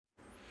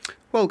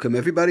Welcome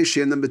everybody,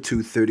 share number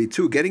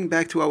 232, getting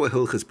back to our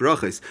halachas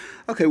brachas.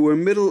 Okay, we're in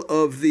the middle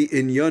of the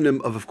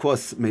inyanim of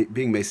course,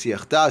 being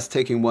Mesiach Das,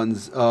 taking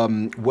one's,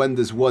 when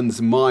does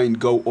one's mind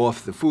go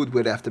off the food,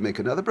 where they have to make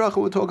another bracha.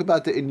 We'll talk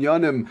about the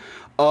inyanim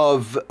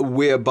of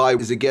whereby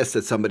is a guest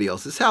at somebody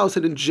else's house,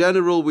 and in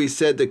general we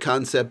said the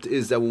concept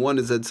is that when one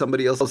is at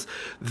somebody else's,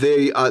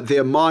 their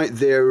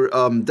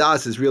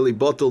das is really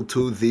bottled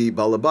to the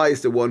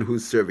balabais, the one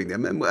who's serving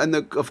them. And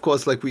of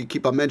course, like we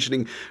keep on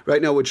mentioning,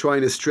 right now we're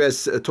trying to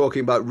stress,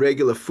 talking about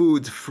regular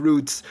foods,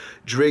 fruits,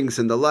 drinks,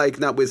 and the like,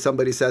 not where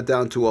somebody sat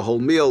down to a whole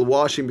meal,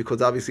 washing,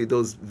 because obviously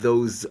those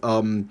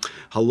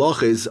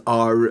halachas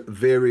are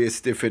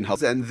various different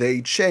halachas, and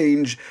they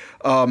change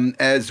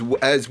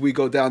as we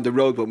go down the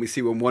road. When we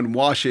see when one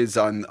washes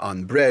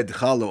on bread,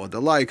 challah, or the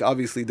like,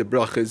 obviously the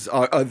brachas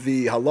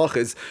the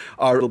halachas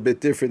are a little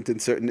bit different in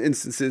certain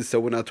instances,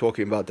 so we're not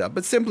talking about that.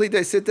 But simply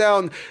they sit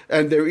down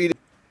and they're eating,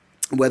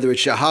 whether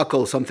it's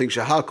shahakal, something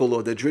shahakal,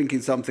 or they're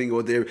drinking something,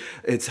 or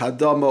it's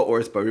hadama, or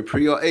it's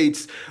baripriya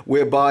eitz,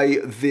 whereby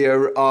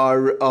there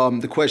are,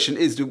 the question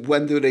is,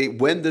 when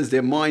does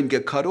their mind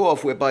get cut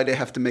off, whereby they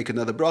have to make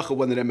another bracha,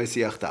 when they're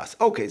mesiach das.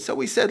 Okay, so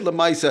we said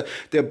lemaisa,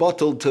 they're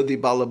bottled to the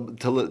balabas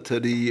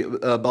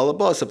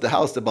of the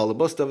house, the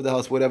balabusta of the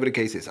house, whatever the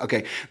case is.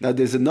 Okay, now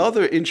there's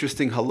another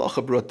interesting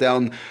halacha brought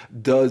down,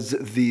 does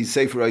the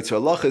Sefer writes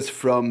halachas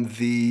from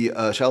the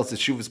Shalas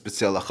Shuvas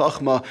B'Tzel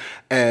HaChachma,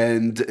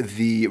 and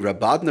the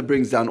Badna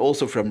brings down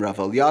also from Rav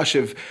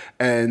Elyashiv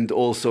and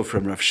also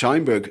from Rav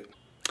Scheinberg.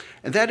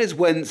 And that is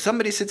when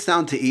somebody sits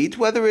down to eat,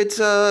 whether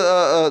it's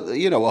a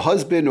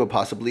husband or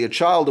possibly a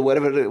child or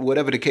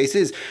whatever the case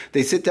is,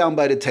 they sit down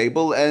by the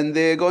table and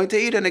they're going to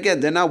eat. And again,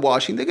 they're not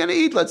washing; they're going to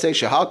eat. Let's say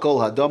shahakol,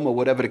 hadam, or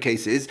whatever the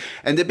case is,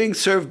 and they're being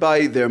served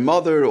by their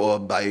mother or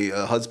by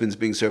husbands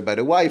being served by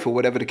the wife or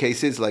whatever the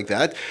case is like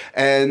that.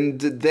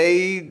 And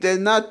they're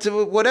not,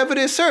 whatever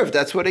they're served,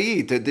 that's what they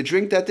eat. The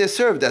drink that they're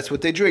served, that's what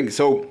they drink.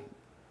 So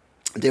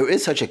there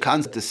is such a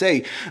concept to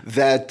say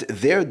that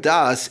their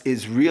das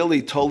is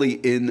really totally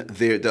in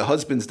the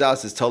husband's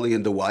das is totally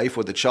in the wife,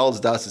 or the child's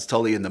das is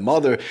totally in the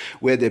mother,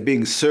 where they're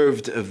being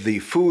served the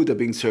food, they're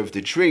being served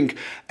the drink,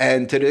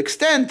 and to the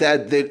extent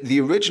that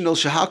the original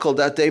shahakal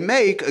that they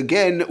make,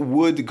 again,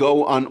 would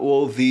go on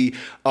all the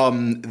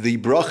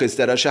brachas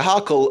that are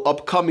shahakal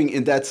upcoming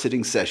in that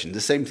sitting session.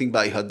 The same thing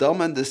by hadam,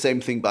 and the same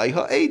thing by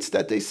ha'etz,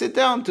 that they sit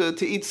down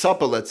to eat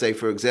supper, let's say,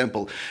 for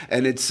example,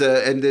 and it's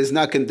and they're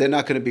not going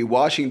to be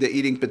washing,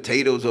 they're eating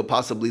potatoes, or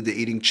possibly they're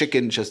eating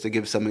chicken, just to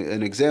give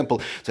an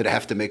example. So they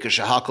have to make a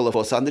shahakal of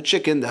course on the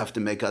chicken, they have to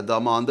make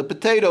adama on the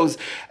potatoes,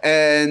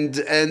 and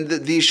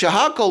the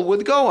shahakal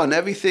would go on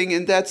everything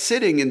in that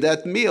sitting, in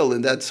that meal,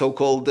 in that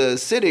so-called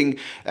sitting.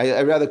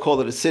 I rather call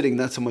it a sitting,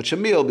 not so much a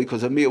meal,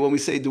 because a meal, when we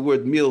say the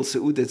word meal,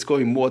 se'ud, it's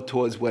going more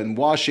towards when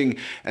washing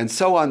and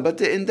so on. But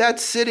in that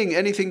sitting,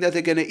 anything that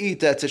they're going to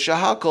eat, that's a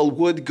shahakal,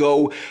 would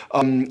go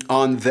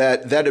on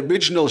that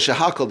original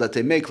shahakal that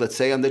they make, let's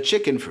say on the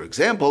chicken, for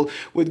example,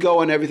 would go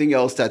on everything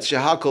else that's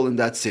shahakal in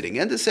that sitting.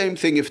 And the same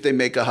thing if they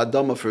make a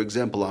hadama, for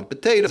example, on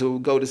potatoes, it will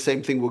go, the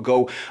same thing will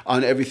go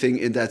on everything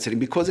in that sitting.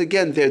 Because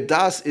again, their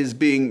das is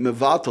being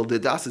mevatel, their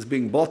das is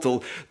being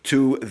bottled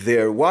to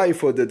their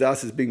wife, or the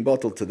das is being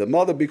bottled to the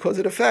mother, because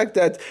of the fact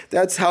that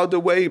that's how it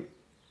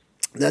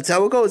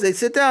goes. They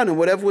sit down, and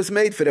whatever was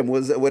made for them,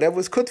 whatever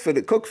was cooked for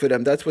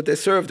them, that's what they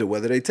served, or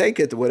whether they take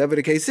it, or whatever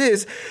the case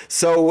is.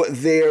 So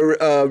their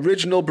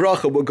original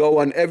bracha will go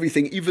on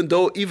everything, even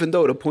though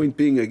the point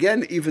being,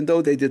 again, even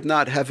though they did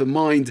not have in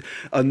mind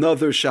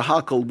another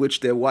shahakal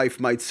which their wife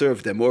might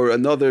serve them, or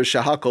another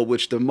shahakal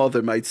which the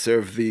mother might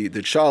serve the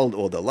child,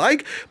 or the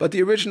like, but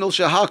the original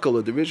shahakal,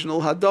 or the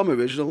original hadam,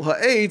 original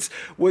ha'etz,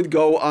 would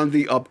go on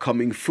the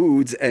upcoming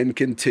foods and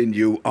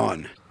continue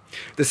on.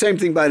 The same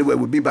thing, by the way,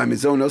 would be by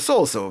mizonos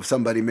also. If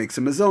somebody makes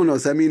a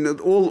mizonos, I mean,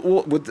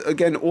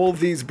 all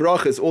these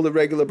brachas, all the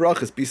regular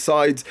brachas,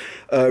 besides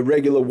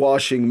regular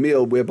washing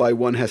meal, whereby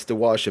one has to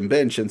wash and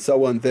bench and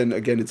so on, then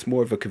again, it's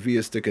more of a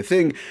kaviyastika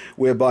thing,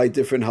 whereby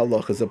different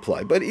halachas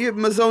apply. But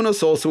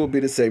mizonos also will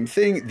be the same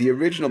thing. The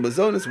original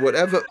mizonos,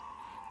 whatever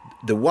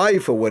the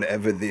wife or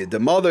whatever the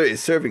mother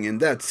is serving in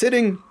that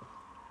sitting,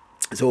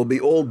 so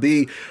it'll all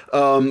be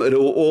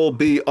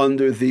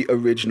under the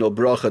original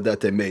bracha that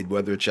they made,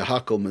 whether it's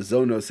shahakal,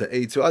 mazonos,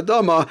 ha'etz, or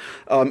adama,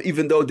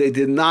 even though they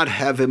did not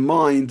have in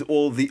mind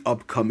all the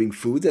upcoming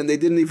foods, and they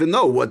didn't even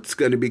know what's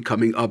going to be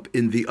coming up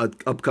in the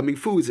upcoming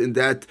foods in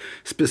that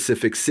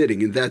specific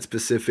sitting, in that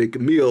specific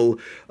meal,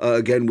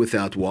 again,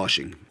 without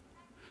washing.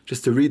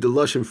 Just to read the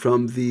lashon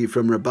from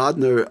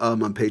Rabadner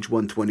on page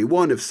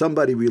 121, if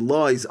somebody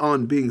relies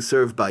on being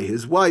served by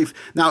his wife,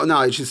 now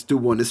I just do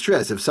want to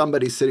stress, if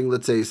somebody's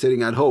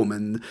sitting at home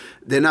and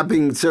they're not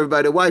being served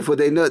by the wife, or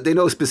they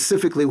know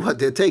specifically what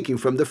they're taking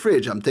from the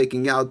fridge. I'm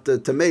taking out the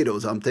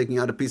tomatoes, I'm taking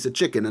out a piece of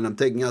chicken, and I'm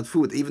taking out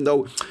food, even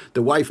though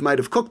the wife might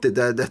have cooked it.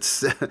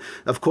 That's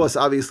of course,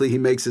 obviously, he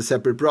makes a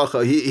separate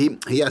bracha.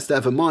 He has to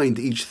have in mind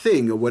each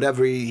thing, or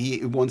whatever he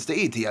wants to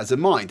eat. He has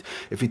in mind.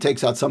 If he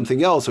takes out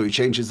something else, or he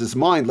changes his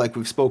mind, like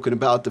we've spoken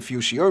about a few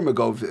shiurim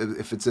ago,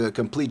 if it's a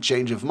complete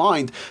change of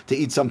mind to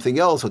eat something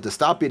else or to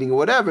stop eating or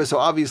whatever, so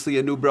obviously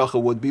a new bracha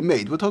would be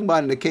made. We're talking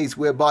about in a case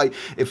whereby,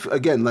 if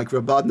again, like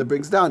Rabbanah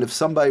brings down, if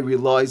somebody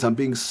relies on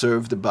being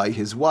served by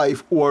his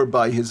wife or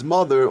by his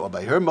mother or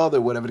by her mother,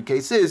 whatever the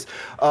case is,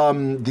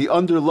 the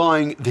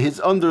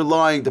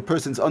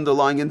person's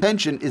underlying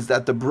intention is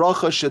that the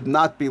bracha should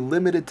not be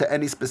limited to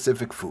any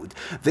specific food.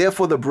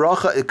 Therefore, the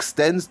bracha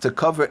extends to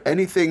cover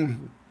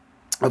anything,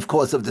 of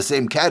course, of the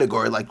same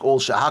category, like all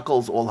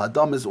shahakals, all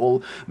hadamas,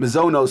 all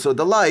mizonos, or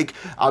the like.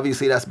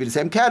 Obviously, it has to be the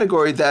same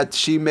category that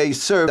she may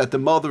serve, that the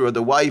mother or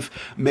the wife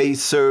may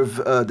serve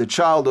the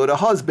child or the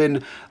husband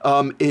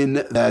in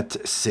that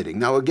sitting.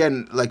 Now, again,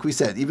 like we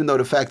said, even though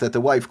the fact that the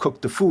wife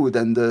cooked the food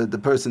and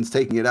the person's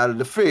taking it out of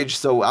the fridge,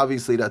 so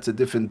obviously that's a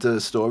different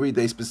story.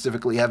 They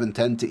specifically have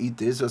intent to eat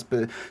this or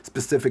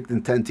specific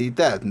intent to eat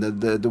that.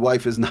 And the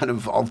wife is not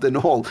involved at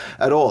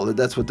all.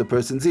 That's what the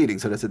person's eating,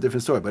 so that's a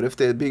different story. But if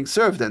they're being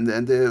served and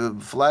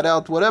flat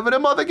out whatever the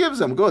mother gives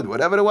them, good.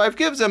 Whatever the wife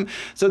gives them,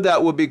 so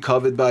that will be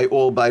covered by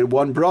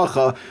one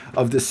bracha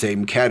of the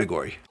same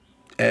category.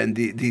 And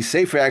the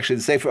Sefer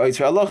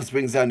halachas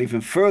brings down even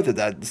further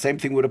that the same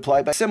thing would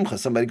apply by simcha.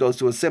 Somebody goes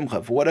to a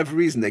simcha for whatever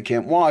reason, they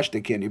can't wash, they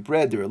can't eat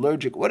bread, they're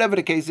allergic, whatever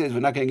the case is. We're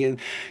not getting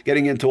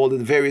into all the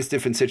various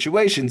different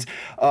situations,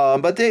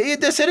 but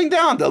they're sitting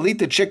down. They'll eat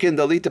the chicken,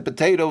 they'll eat the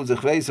potatoes, the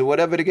chveis, or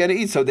whatever they're going to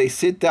eat. So they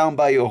sit down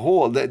by a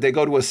hall. They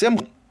go to a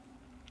simcha.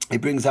 He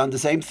brings down the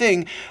same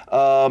thing.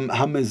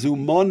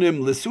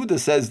 Hamezumonim Lesuda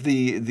says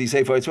the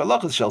Sefer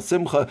halachas shel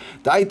simcha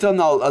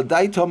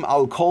daitam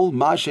al kol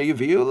ma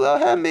sheyaviu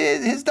lahem.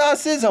 His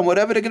das is on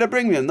whatever they're going to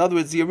bring him. In other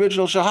words, the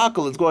original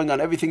shahakal is going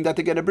on everything that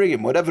they're going to bring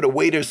him. Whatever the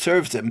waiter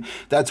serves him,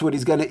 that's what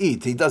he's going to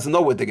eat. He doesn't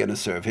know what they're going to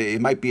serve. It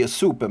might be a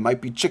soup, it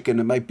might be chicken,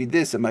 it might be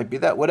this, it might be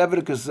that.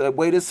 Whatever the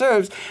waiter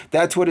serves,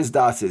 that's what his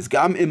das is.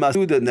 Gam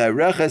imasuda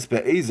nereches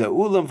be'eza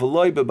ulam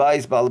v'loy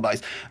bebayis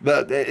balabais.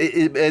 But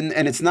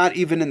and it's not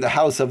even in the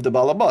house of the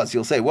balabas.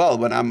 You'll say, well,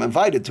 when I'm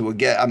invited to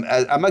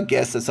I'm a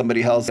guest that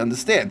somebody else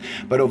understand.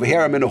 But over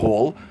here, I'm in a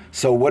hall.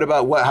 So what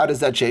about how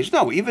does that change?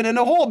 No, even in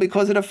a hall,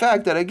 because of the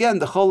fact that again,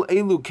 the chol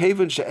elu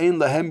kevan she'ein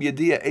lahem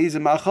yediya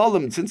ezim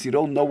machalim. Since you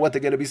don't know what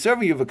they're going to be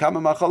serving you, v'kama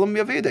machalim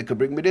yavid. They could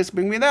bring me this,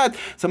 bring me that.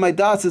 So my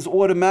das is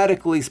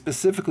automatically,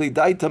 specifically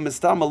daita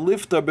mistama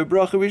lifta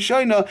bebracha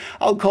rishayna.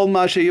 I'll call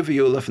mashe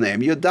yaviyu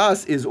lefneim. Your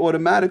das is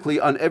automatically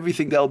on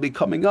everything that will be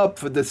coming up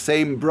for the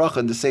same bracha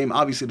and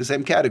obviously the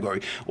same category.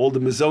 All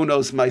the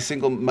mizonos, my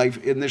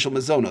initial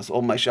mizonos,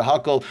 all my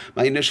shahakal,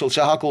 my initial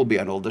shahakal will be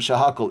on all the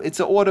shahakal. It's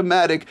an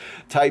automatic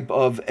type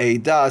of a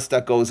das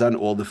that goes on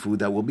all the food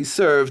that will be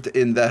served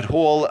in that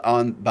hall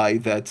in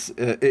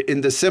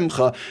the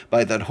simcha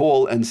by that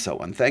hall and so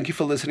on. Thank you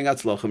for listening.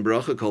 Atzloch and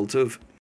bracha kol tov.